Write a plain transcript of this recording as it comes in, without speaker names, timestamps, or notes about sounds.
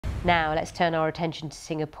Now let's turn our attention to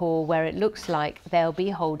Singapore, where it looks like they'll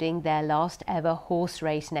be holding their last ever horse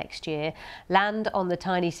race next year. Land on the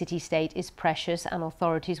tiny city-state is precious and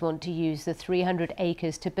authorities want to use the 300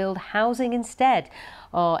 acres to build housing instead.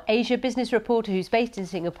 Our Asia business reporter who's based in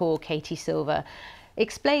Singapore, Katie Silver,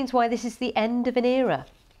 explains why this is the end of an era.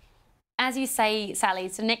 As you say, Sally,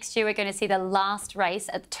 so next year we're going to see the last race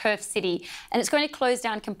at Turf City, and it's going to close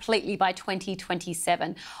down completely by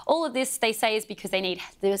 2027. All of this, they say, is because they need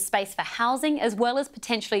the space for housing as well as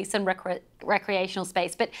potentially some recreational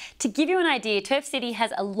space. But to give you an idea, Turf City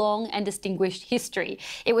has a long and distinguished history.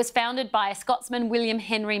 It was founded by Scotsman William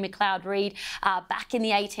Henry McLeod Reid back in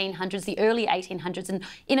the 1800s, the early 1800s, and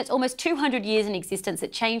in its almost 200 years in existence,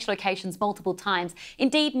 it changed locations multiple times,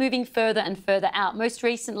 indeed moving further and further out. Most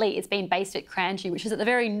recently, it's been based at Kranji, which is at the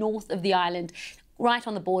very north of the island, right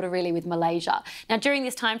on the border really with Malaysia. Now during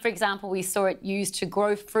this time, for example, we saw it used to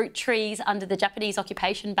grow fruit trees under the Japanese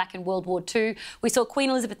occupation back in World War II. We saw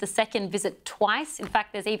Queen Elizabeth II visit twice. In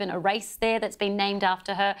fact, there's even a race there that's been named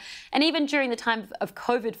after her. And even during the time of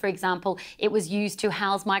COVID, for example, it was used to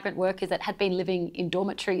house migrant workers that had been living in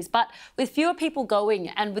dormitories. But with fewer people going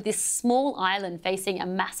and with this small island facing a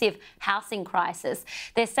massive housing crisis,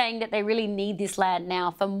 they're saying that they really need this land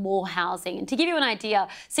now for more housing. And to give you an idea,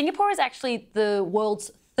 Singapore is actually the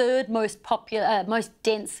world's third most popular, most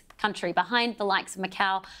dense country, behind the likes of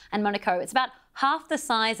Macau and Monaco. It's about half the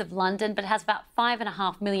size of London, but it has about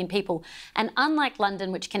 5.5 million people. And unlike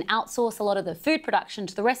London, which can outsource a lot of the food production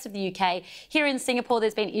to the rest of the UK, here in Singapore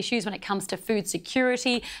there's been issues when it comes to food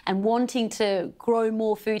security and wanting to grow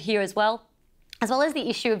more food here as well as the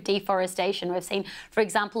issue of deforestation. We've seen, for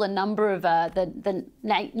example, a number of the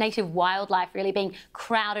native wildlife really being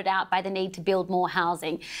crowded out by the need to build more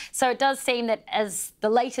housing. So it does seem that as the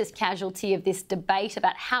latest casualty of this debate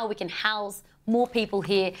about how we can house more people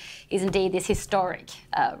here is indeed this historic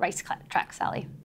racetrack, Sally.